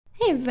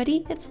Hey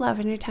everybody, it's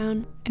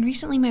LavenderTowne, and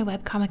recently my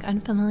webcomic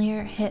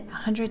Unfamiliar hit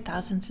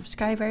 100,000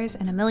 subscribers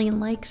and 1 million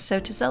likes, so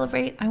to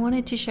celebrate, I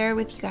wanted to share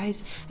with you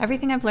guys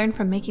everything I've learned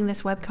from making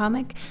this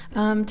webcomic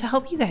to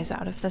help you guys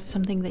out if that's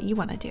something that you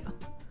want to do.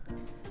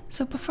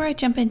 So before I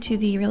jump into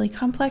the really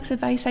complex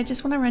advice, I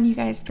just want to run you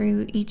guys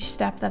through each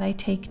step that I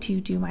take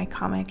to do my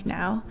comic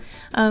now.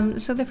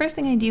 So the first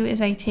thing I do is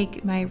I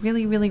take my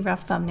really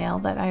rough thumbnail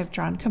that I've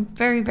drawn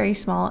very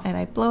small, and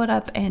I blow it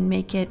up and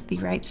make it the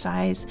right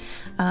size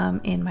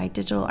in my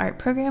digital art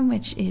program,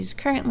 which is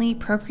currently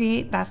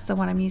Procreate. That's the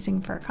one I'm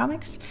using for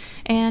comics.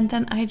 And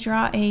then I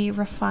draw a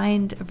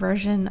refined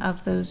version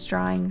of those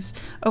drawings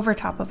over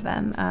top of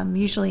them,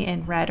 usually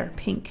in red or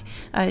pink.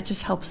 It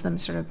just helps them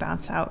sort of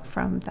bounce out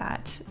from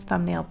that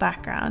thumbnail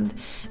background.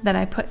 Then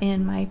I put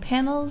in my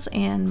panels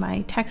and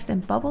my text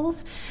and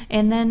bubbles,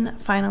 and then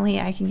finally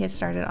I can get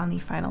started on the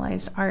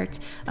finalized art.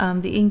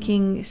 The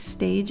inking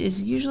stage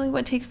is usually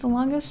what takes the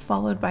longest,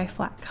 followed by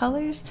flat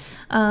colors,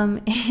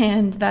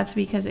 and that's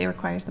because it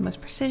requires the most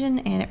precision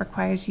and it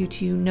requires you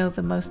to know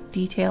the most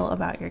detail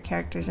about your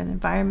characters and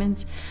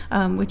environments,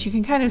 which you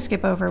can kind of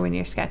skip over when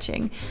you're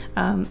sketching.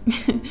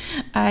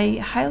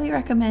 I highly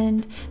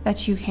recommend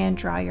that you hand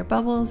draw your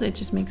bubbles. It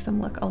just makes them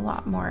look a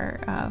lot more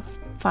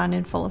fun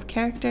and full of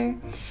character.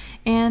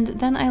 And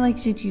then I like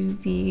to do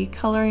the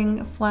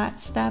coloring flat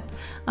step.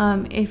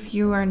 If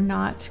you are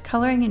not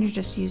coloring and you're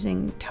just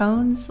using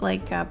tones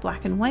like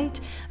black and white,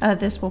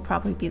 this will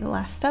probably be the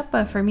last step,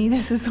 but for me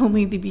this is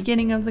only the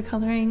beginning of the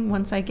coloring.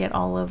 Once I get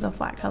all of the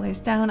flat colors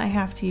down, I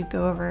have to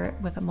go over it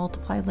with a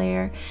multiply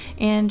layer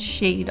and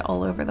shade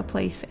all over the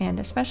place, and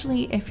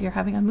especially if you're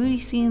having a moody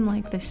scene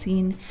like the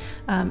scene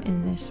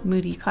in this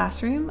moody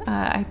classroom,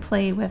 I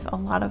play with a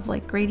lot of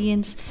like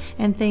gradients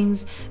and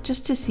things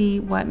just to see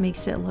what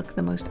makes it look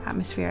the most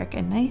atmospheric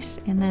and nice.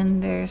 And then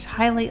there's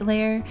highlight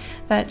layer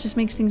that just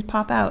makes things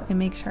pop out and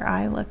makes her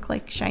eye look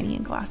like shiny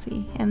and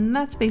glossy, and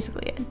that's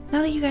basically it.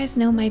 Now that you guys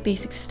know my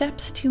basic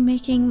steps to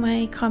making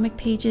my comic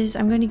pages,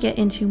 I'm going to get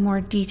into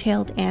more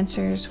detailed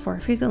answers for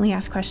frequently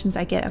asked questions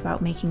I get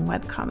about making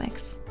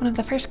webcomics. One of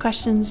the first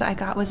questions I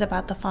got was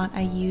about the font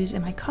I use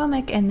in my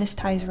comic, and this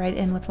ties right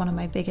in with one of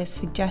my biggest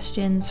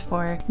suggestions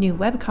for new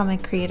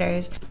webcomic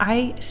creators.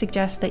 I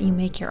suggest that you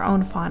make your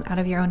own font out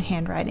of your own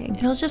handwriting.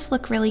 It'll just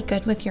look really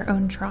good with your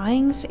own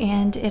drawings,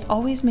 and it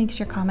always makes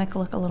your comic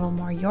look a little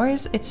more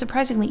yours. It's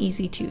surprisingly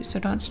easy too, so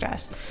don't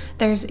stress.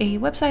 There's a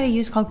website I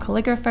use called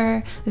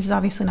Calligrapher. This is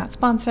obviously not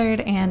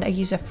sponsored, and I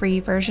use a free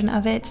version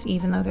of it.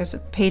 Even though there's a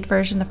paid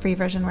version, the free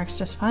version works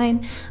just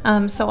fine.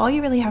 So all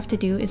you really have to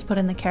do is put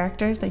in the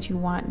characters that you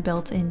want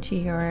built into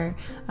your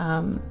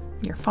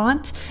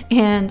font,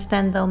 and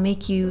then they'll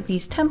make you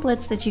these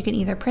templates that you can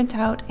either print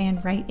out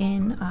and write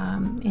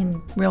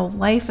in real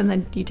life, and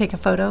then you take a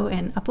photo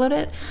and upload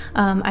it.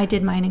 I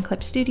did mine in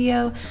Clip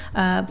Studio,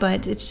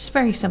 but it's just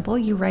very simple.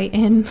 You write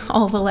in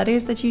all the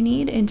letters that you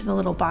need into the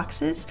little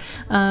boxes.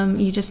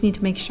 You just need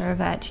to make sure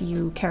that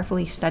you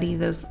carefully study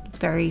those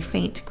very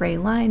faint gray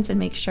lines and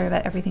make sure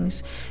that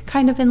everything's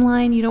kind of in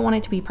line. You don't want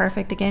it to be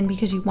perfect, again,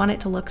 because you want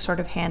it to look sort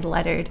of hand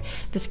lettered.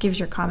 This gives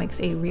your comics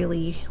a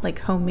really like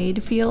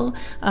homemade feel,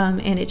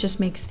 and it just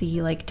makes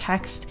the like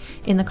text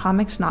in the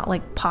comics not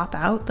like pop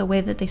out the way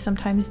that they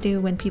sometimes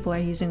do when people are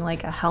using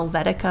like a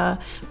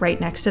Helvetica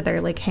right next to their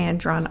like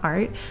hand-drawn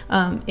art.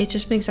 It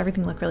just makes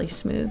everything look really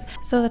smooth.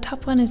 So the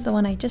top one is the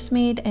one I just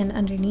made, and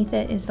underneath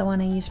it is the one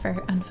I use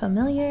for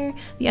Unfamiliar.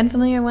 The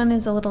Unfamiliar one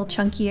is a little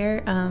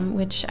chunkier,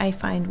 which I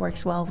find works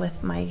well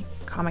with my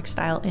comic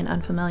style in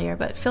Unfamiliar,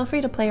 but feel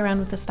free to play around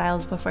with the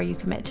styles before you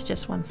commit to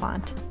just one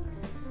font.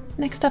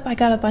 Next up, I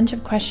got a bunch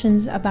of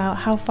questions about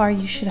how far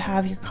you should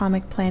have your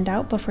comic planned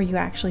out before you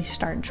actually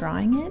start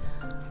drawing it.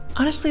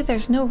 Honestly,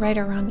 there's no right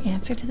or wrong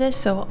answer to this,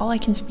 so all I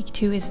can speak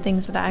to is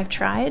things that I've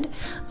tried.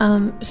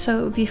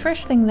 So the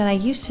first thing that I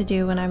used to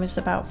do when I was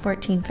about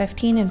 14,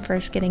 15 and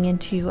first getting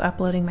into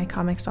uploading my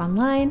comics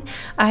online,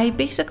 I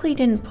basically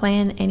didn't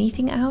plan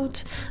anything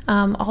out.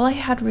 All I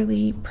had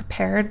really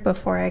prepared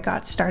before I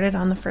got started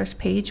on the first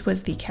page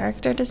was the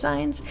character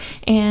designs,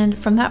 and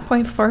from that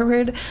point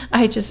forward,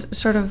 I just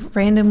sort of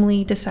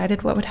randomly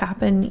decided what would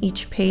happen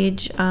each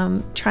page,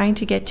 trying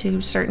to get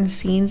to certain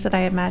scenes that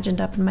I imagined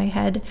up in my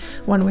head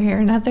one way or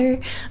another,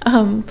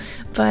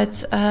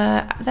 but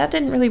that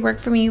didn't really work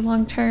for me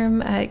long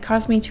term. It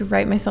caused me to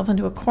write myself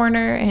into a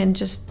corner and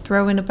just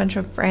throw in a bunch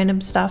of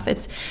random stuff.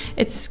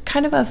 It's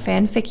kind of a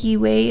fanficky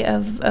way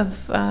of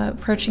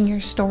approaching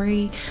your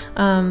story,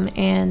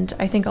 and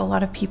I think a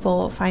lot of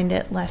people find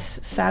it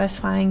less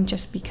satisfying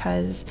just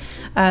because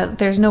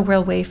there's no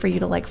real way for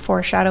you to like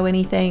foreshadow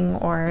anything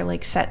or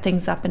like set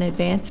things up in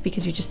advance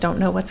because you just don't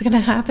know what's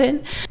gonna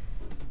happen.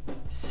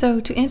 So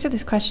to answer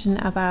this question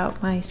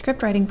about my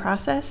script writing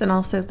process, and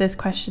also this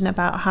question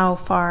about how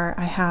far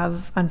I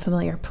have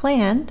Unfamiliar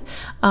planned,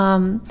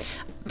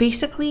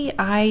 basically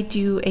I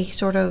do a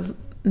sort of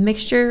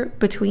mixture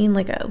between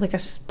like a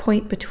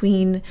point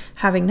between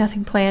having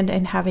nothing planned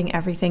and having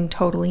everything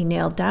totally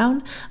nailed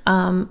down.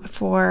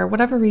 For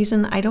whatever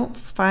reason, I don't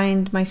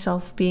find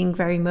myself being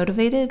very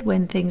motivated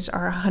when things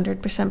are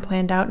 100%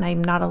 planned out and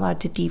I'm not allowed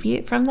to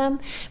deviate from them,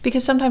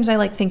 because sometimes I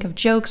like think of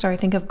jokes, or I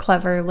think of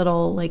clever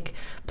little like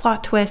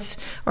plot twists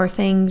or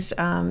things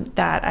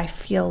that I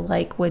feel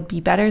like would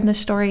be better in the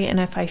story, and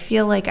if I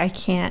feel like I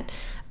can't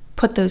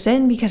put those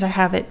in because I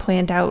have it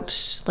planned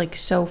out like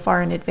so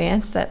far in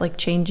advance that like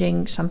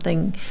changing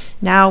something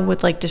now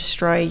would like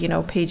destroy, you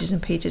know, pages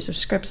and pages of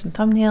scripts and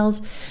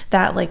thumbnails,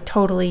 that like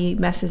totally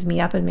messes me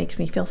up and makes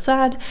me feel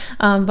sad.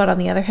 But on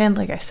the other hand,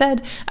 like I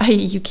said,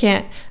 you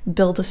can't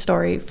build a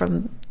story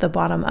from the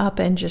bottom up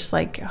and just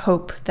like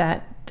hope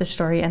that the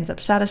story ends up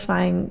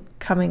satisfying,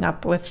 coming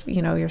up with,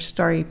 you know, your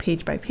story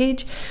page by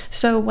page.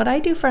 So what I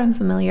do for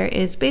Unfamiliar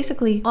is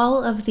basically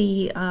all of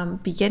the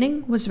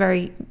beginning was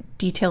very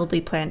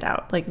detailedly planned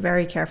out, like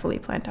very carefully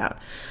planned out.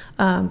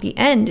 The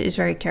end is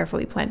very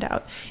carefully planned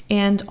out,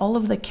 and all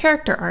of the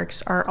character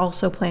arcs are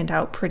also planned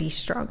out pretty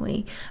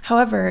strongly.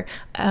 However,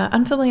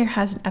 Unfamiliar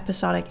has an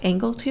episodic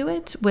angle to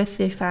it, with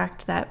the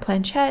fact that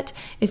Planchette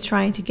is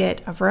trying to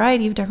get a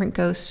variety of different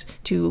ghosts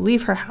to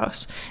leave her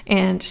house,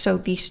 and so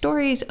the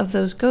stories of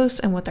those ghosts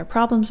and what their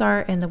problems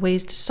are and the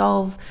ways to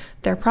solve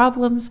their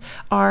problems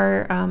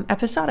are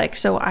episodic.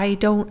 So I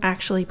don't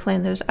actually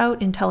plan those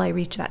out until I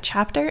reach that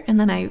chapter, and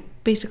then I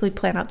basically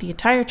plan out the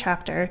entire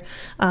chapter.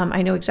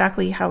 I know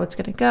exactly how it's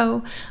going to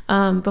go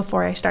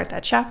before I start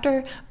that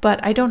chapter, but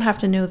I don't have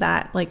to know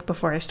that like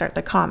before I start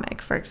the comic,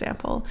 for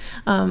example.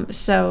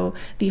 So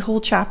the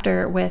whole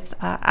chapter with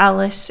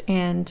Alice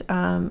and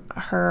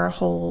her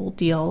whole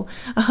deal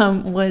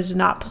was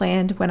not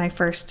planned when I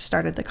first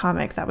started the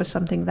comic. That was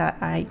something that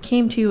I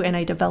came to and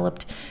I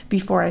developed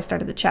before I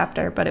started the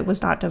chapter, but it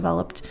was not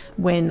developed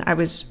when I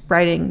was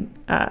writing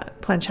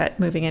Planchette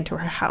moving into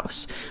her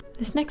house.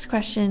 This next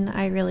question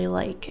I really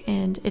like,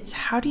 and it's,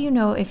 how do you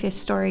know if a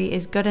story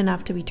is good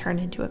enough to be turned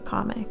into a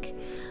comic?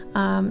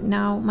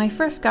 Now, my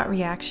first gut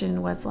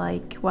reaction was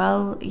like,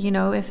 well, you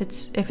know, if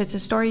it's a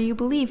story you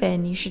believe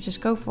in, you should just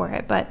go for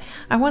it. But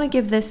I want to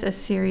give this a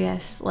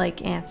serious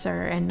like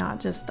answer and not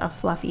just a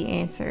fluffy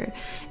answer.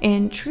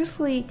 And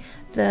truthfully,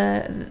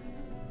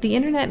 the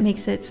internet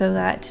makes it so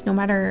that no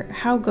matter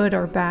how good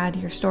or bad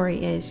your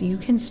story is, you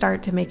can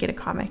start to make it a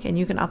comic and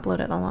you can upload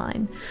it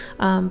online.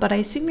 But I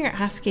assume you're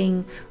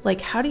asking,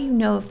 like, how do you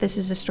know if this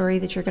is a story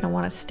that you're going to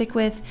want to stick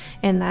with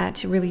and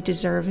that really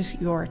deserves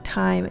your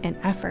time and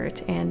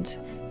effort? And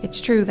it's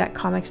true that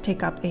comics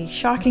take up a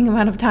shocking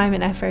amount of time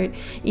and effort.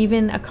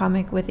 Even a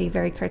comic with a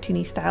very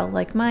cartoony style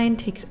like mine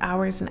takes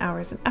hours and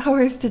hours and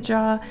hours to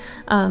draw,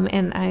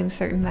 and I'm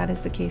certain that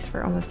is the case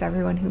for almost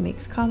everyone who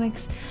makes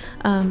comics.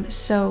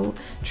 So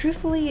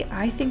truthfully,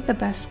 I think the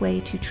best way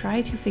to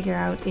try to figure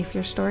out if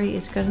your story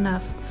is good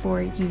enough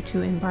for you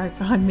to embark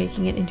on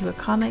making it into a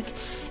comic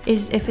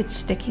is if it's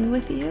sticking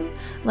with you.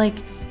 Like,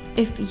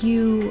 if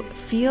you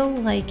feel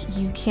like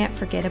you can't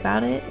forget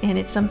about it and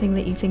it's something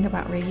that you think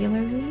about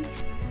regularly.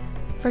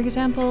 For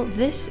example,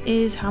 this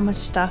is how much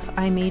stuff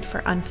I made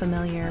for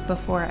Unfamiliar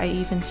before I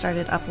even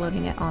started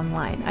uploading it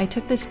online. I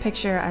took this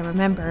picture, I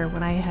remember,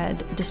 when I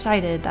had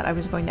decided that I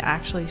was going to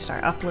actually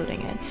start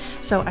uploading it.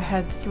 So I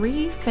had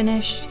 3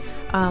 finished,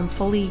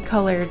 fully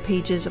colored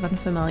pages of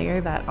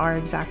Unfamiliar that are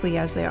exactly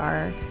as they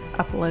are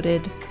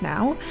uploaded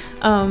now,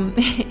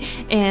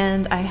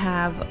 and I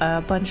have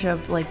a bunch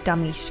of like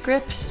dummy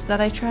scripts that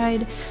I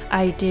tried.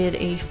 I did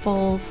a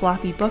full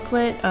floppy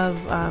booklet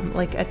of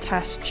like a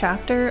test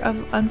chapter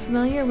of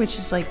Unfamiliar, which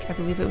is like, I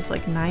believe it was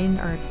like 9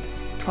 or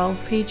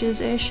 12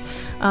 pages ish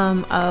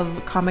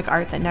of comic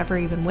art that never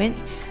even went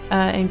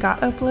and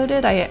got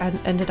uploaded. I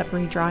ended up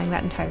redrawing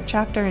that entire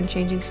chapter and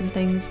changing some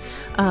things,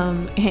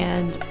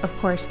 and of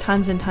course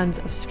tons and tons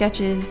of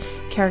sketches,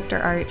 character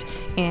art,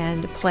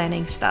 and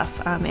planning stuff,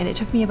 and it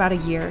took me about a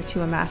year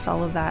to amass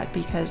all of that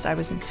because I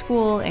was in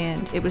school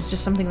and it was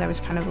just something that I was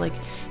kind of like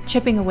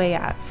chipping away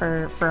at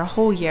for a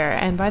whole year.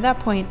 And by that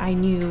point I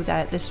knew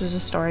that this was a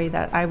story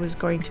that I was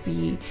going to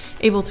be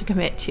able to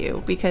commit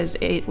to because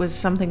it was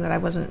something that I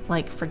wasn't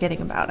like forgetting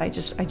about. I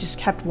just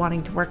kept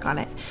wanting to work on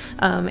it,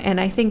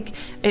 and I think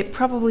you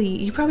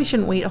probably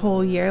shouldn't wait a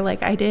whole year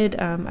like I did.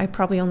 I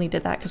probably only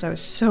did that because I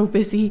was so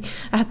busy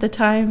at the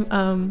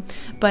time,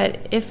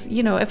 but if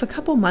a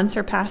couple months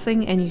are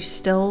passing and you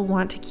still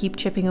want to keep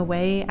chipping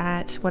away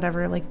at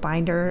whatever like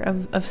binder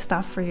of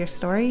stuff for your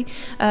story,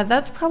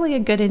 that's probably a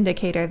good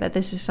indicator that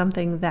this is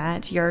something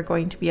that you're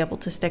going to be able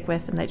to stick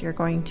with and that you're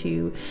going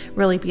to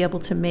really be able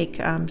to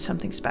make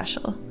something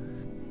special.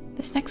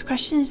 This next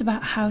question is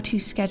about how to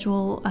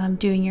schedule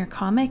doing your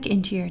comic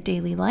into your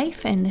daily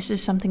life, and this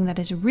is something that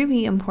is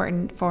really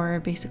important for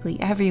basically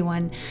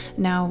everyone.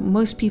 Now,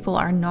 most people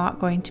are not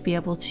going to be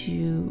able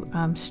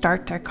to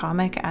start their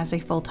comic as a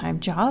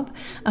full-time job.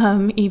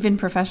 Even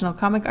professional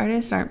comic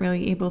artists aren't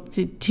really able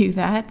to do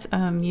that.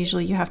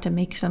 Usually you have to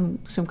make some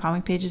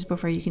comic pages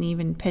before you can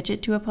even pitch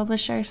it to a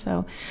publisher,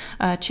 so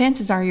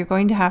chances are you're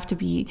going to have to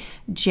be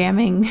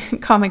jamming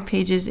comic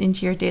pages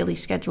into your daily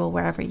schedule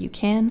wherever you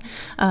can.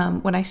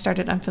 When I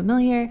started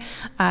Unfamiliar,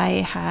 I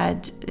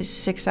had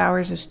 6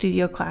 hours of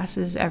studio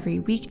classes every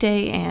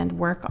weekday and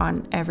work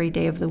on every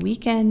day of the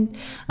weekend.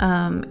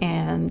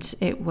 And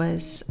it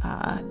was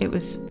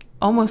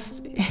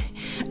almost,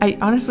 I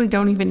honestly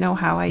don't even know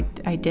how I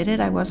did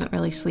it. I wasn't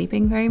really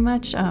sleeping very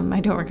much.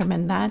 I don't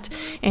recommend that.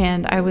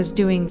 And I was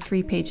doing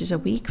 3 pages a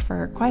week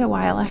for quite a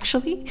while,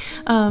 actually.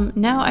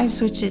 Now I've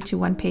switched it to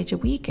 1 page a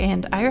week,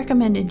 and I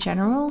recommend in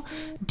general,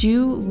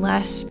 do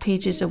less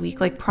pages a week,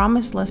 like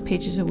promise less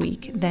pages a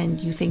week than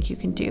you think you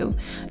can do.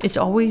 It's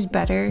always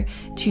better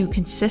to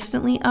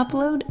consistently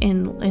upload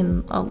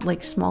in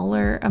like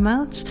smaller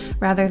amounts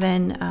rather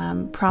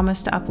than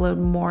promise to upload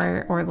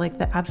more, or like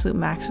the absolute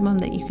maximum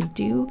that you can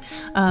do,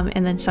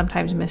 and then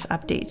sometimes miss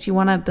updates. You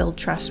want to build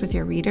trust with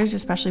your readers,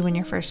 especially when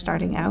you're first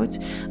starting out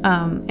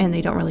and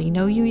they don't really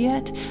know you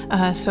yet.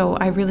 So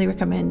I really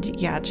recommend,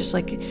 just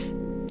like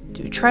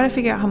try to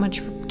figure out how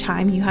much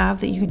time you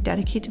have that you can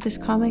dedicate to this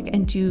comic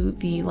and do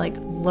the like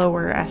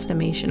lower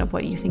estimation of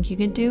what you think you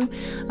can do,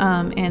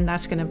 and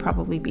that's going to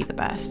probably be the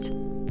best.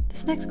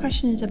 This next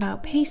question is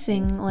about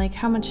pacing, like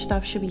how much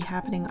stuff should be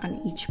happening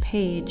on each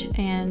page.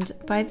 And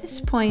by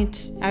this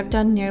point, I've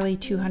done nearly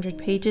 200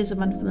 pages of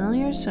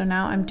Unfamiliar, so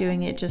now I'm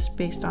doing it just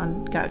based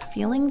on gut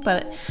feeling.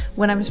 But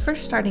when I was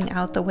first starting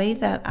out, the way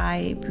that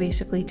I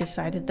basically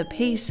decided the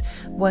pace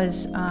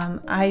was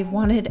I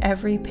wanted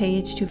every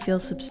page to feel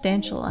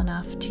substantial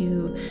enough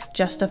to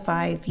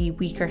justify the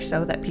week or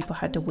so that people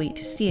had to wait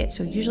to see it.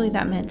 So usually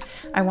that meant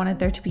I wanted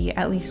there to be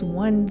at least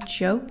 1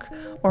 joke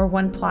or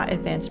 1 plot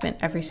advancement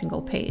every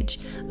single page.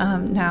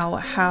 Now,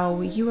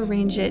 how you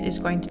arrange it is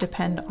going to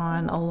depend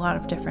on a lot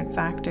of different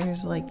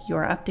factors, like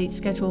your update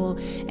schedule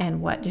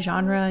and what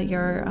genre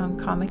your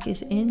comic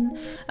is in,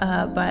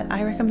 but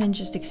I recommend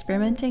just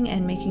experimenting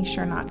and making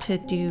sure not to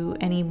do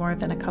any more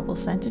than a couple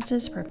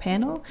sentences per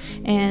panel,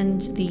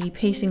 and the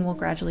pacing will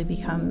gradually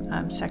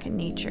become second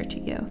nature to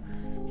you.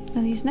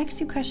 Now, these next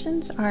 2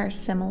 questions are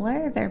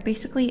similar. They're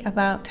basically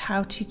about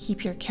how to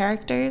keep your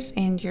characters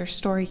and your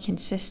story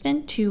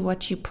consistent to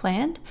what you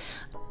planned.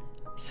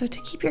 So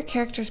to keep your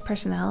characters'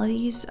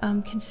 personalities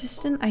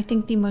consistent, I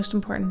think the most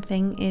important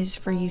thing is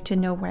for you to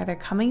know where they're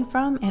coming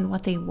from and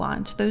what they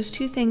want. Those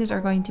 2 things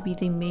are going to be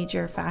the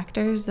major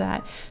factors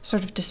that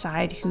sort of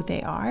decide who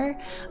they are.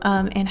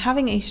 And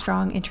having a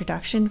strong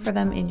introduction for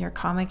them in your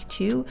comic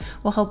too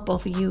will help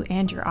both you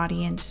and your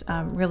audience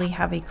really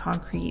have a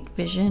concrete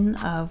vision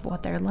of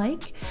what they're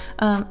like.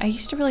 I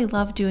used to really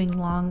love doing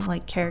long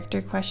like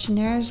character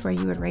questionnaires where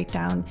you would write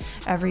down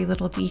every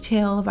little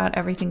detail about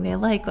everything they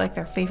like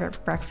their favorite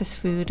breakfast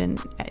food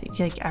and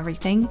like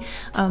everything,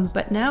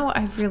 but now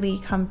I've really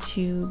come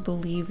to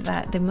believe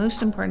that the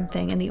most important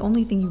thing and the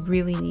only thing you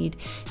really need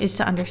is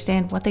to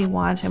understand what they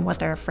want and what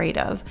they're afraid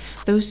of.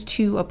 Those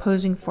 2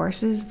 opposing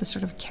forces, the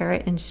sort of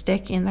carrot and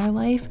stick in their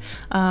life,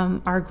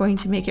 are going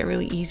to make it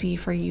really easy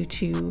for you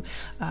to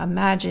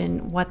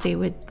imagine what they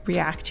would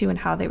react to and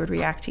how they would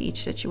react to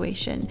each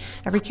situation.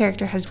 Every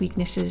character has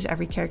weaknesses,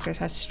 every character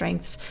has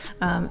strengths,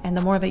 and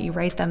the more that you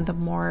write them, the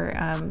more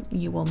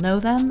you will know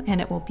them,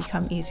 and it will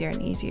become easier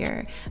and easier.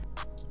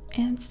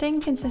 And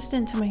staying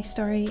consistent to my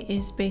story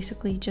is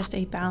basically just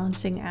a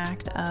balancing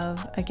act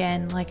of,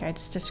 again, like I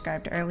just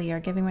described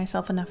earlier, giving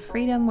myself enough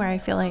freedom where I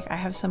feel like I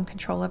have some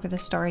control over the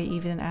story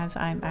even as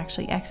I'm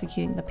actually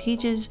executing the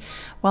pages,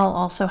 while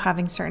also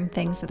having certain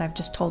things that I've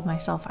just told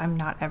myself I'm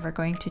not ever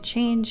going to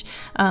change,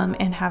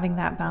 and having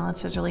that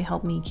balance has really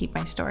helped me keep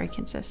my story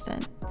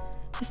consistent.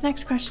 This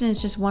next question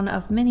is just one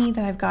of many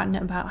that I've gotten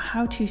about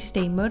how to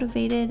stay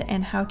motivated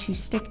and how to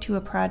stick to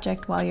a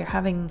project while you're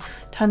having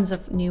tons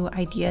of new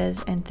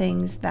ideas and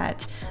things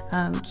that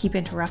keep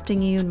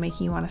interrupting you and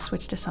making you want to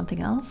switch to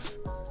something else.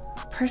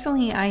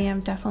 Personally, I am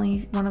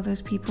definitely one of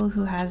those people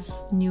who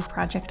has new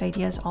project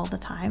ideas all the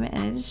time,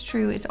 and it is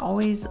true, it's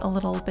always a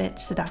little bit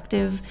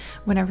seductive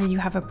whenever you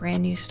have a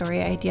brand new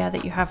story idea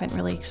that you haven't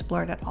really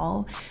explored at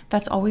all.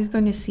 That's always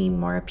going to seem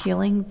more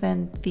appealing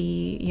than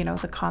the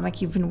comic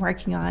you've been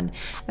working on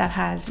that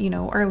has,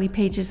 early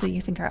pages that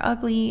you think are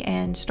ugly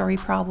and story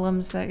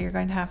problems that you're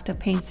going to have to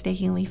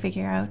painstakingly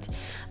figure out.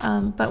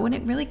 But when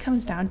it really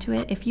comes down to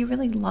it, if you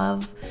really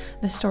love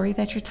the story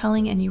that you're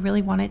telling and you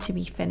really want it to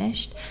be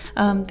finished,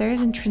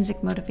 there's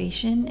intrinsic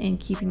motivation in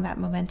keeping that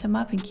momentum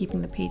up and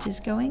keeping the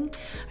pages going.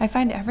 I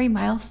find every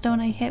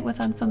milestone I hit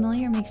with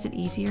Unfamiliar makes it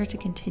easier to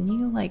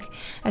continue. Like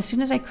as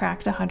soon as I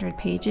cracked 100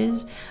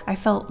 pages, I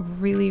felt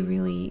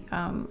really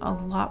a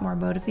lot more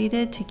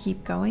motivated to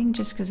keep going,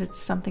 just because it's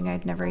something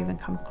I'd never even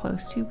come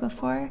close to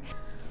before.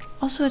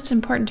 Also, it's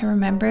important to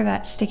remember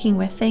that sticking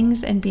with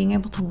things and being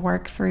able to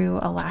work through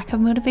a lack of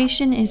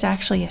motivation is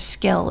actually a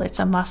skill. It's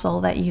a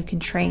muscle that you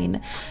can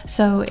train.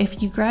 So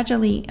if you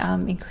gradually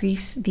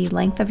increase the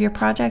length of your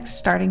projects,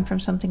 starting from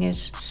something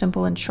as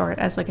simple and short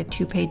as like a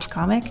 2-page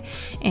comic,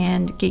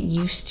 and get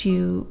used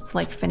to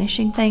like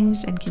finishing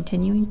things and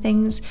continuing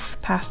things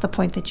past the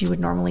point that you would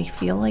normally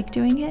feel like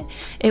doing it,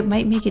 it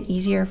might make it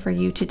easier for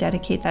you to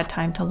dedicate that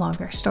time to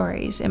longer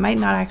stories. It might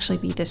not actually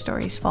be the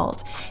story's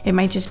fault. It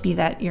might just be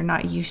that you're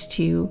not used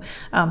to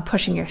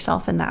pushing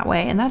yourself in that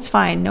way, and that's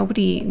fine.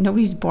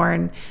 Nobody's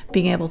born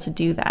being able to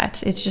do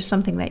that. It's just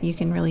something that you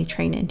can really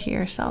train into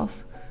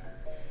yourself.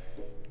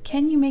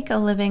 Can you make a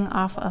living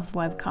off of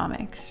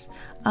webcomics?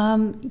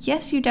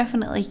 Yes, you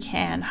definitely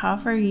can.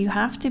 However, you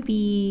have to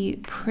be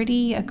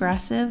pretty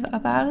aggressive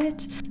about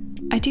it.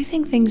 I do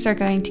think things are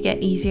going to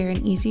get easier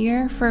and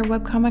easier for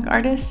webcomic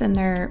artists and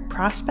their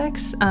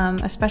prospects,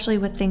 especially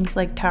with things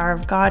like Tower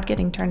of God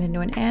getting turned into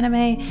an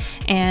anime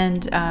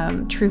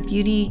and True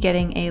Beauty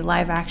getting a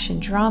live-action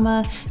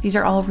drama. These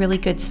are all really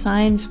good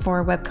signs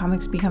for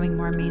webcomics becoming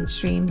more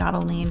mainstream, not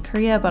only in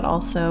Korea, but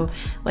also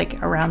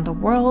like around the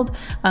world,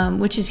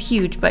 which is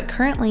huge. But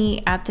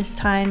currently at this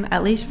time,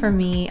 at least for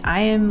me,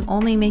 I am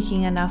only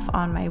making enough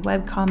on my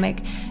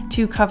webcomic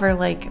to cover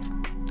like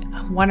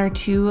 1 or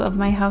 2 of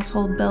my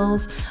household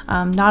bills,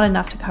 not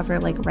enough to cover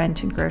like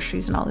rent and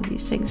groceries and all of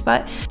these things.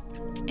 But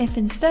if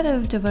instead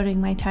of devoting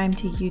my time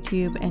to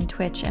YouTube and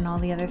Twitch and all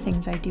the other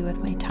things I do with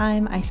my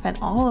time, I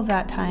spent all of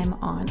that time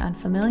on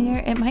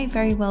Unfamiliar, it might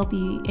very well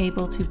be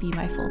able to be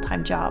my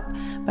full-time job.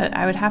 But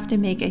I would have to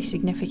make a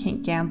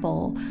significant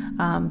gamble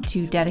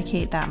to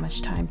dedicate that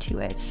much time to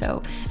it.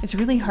 So it's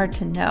really hard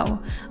to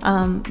know.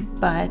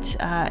 But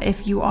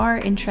if you are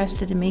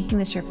interested in making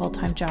this your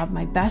full-time job,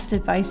 my best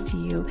advice to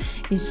you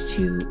is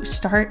to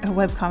start a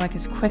webcomic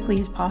as quickly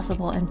as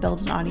possible and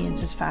build an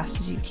audience as fast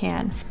as you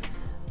can.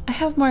 I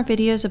have more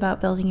videos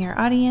about building your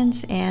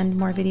audience and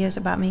more videos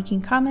about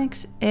making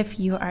comics if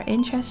you are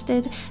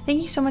interested.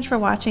 Thank you so much for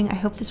watching. I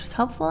hope this was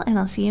helpful, and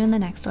I'll see you in the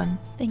next one.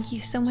 Thank you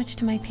so much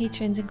to my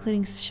patrons,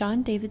 including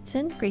Sean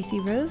Davidson,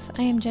 Gracie Rose,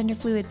 I Am Gender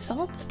Fluid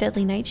Salt,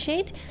 Deadly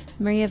Nightshade,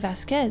 Maria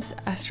Vasquez,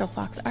 Astral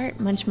Fox Art,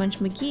 Munch Munch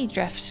McGee,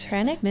 Dreff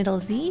Shranick, Middle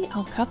Z,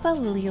 Al Cuppa,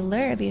 Lily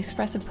Allure, The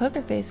Expressive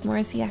Poker Face,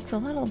 Morrissey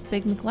Axolotl,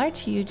 Big McLarch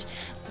Huge,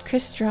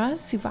 Chris Straws,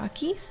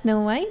 Subaki,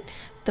 Snow White,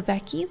 The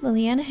Becky,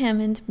 Liliana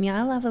Hammond, Mia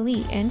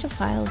Lavalley,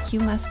 Angelphile, Q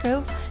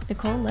Musgrove,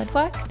 Nicole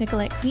Ledwak,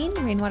 Nicolette Queen,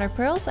 Rainwater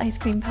Pearls, Ice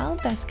Cream Pal,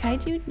 Best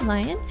Kaiju,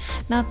 Lion,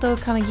 Nato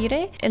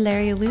Kamagire,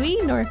 Ilaria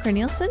Louie, Nora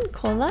Cornelison,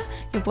 Cola,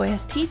 Your Boy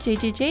ST,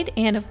 JJ Jade,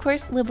 and of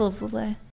course, Libble.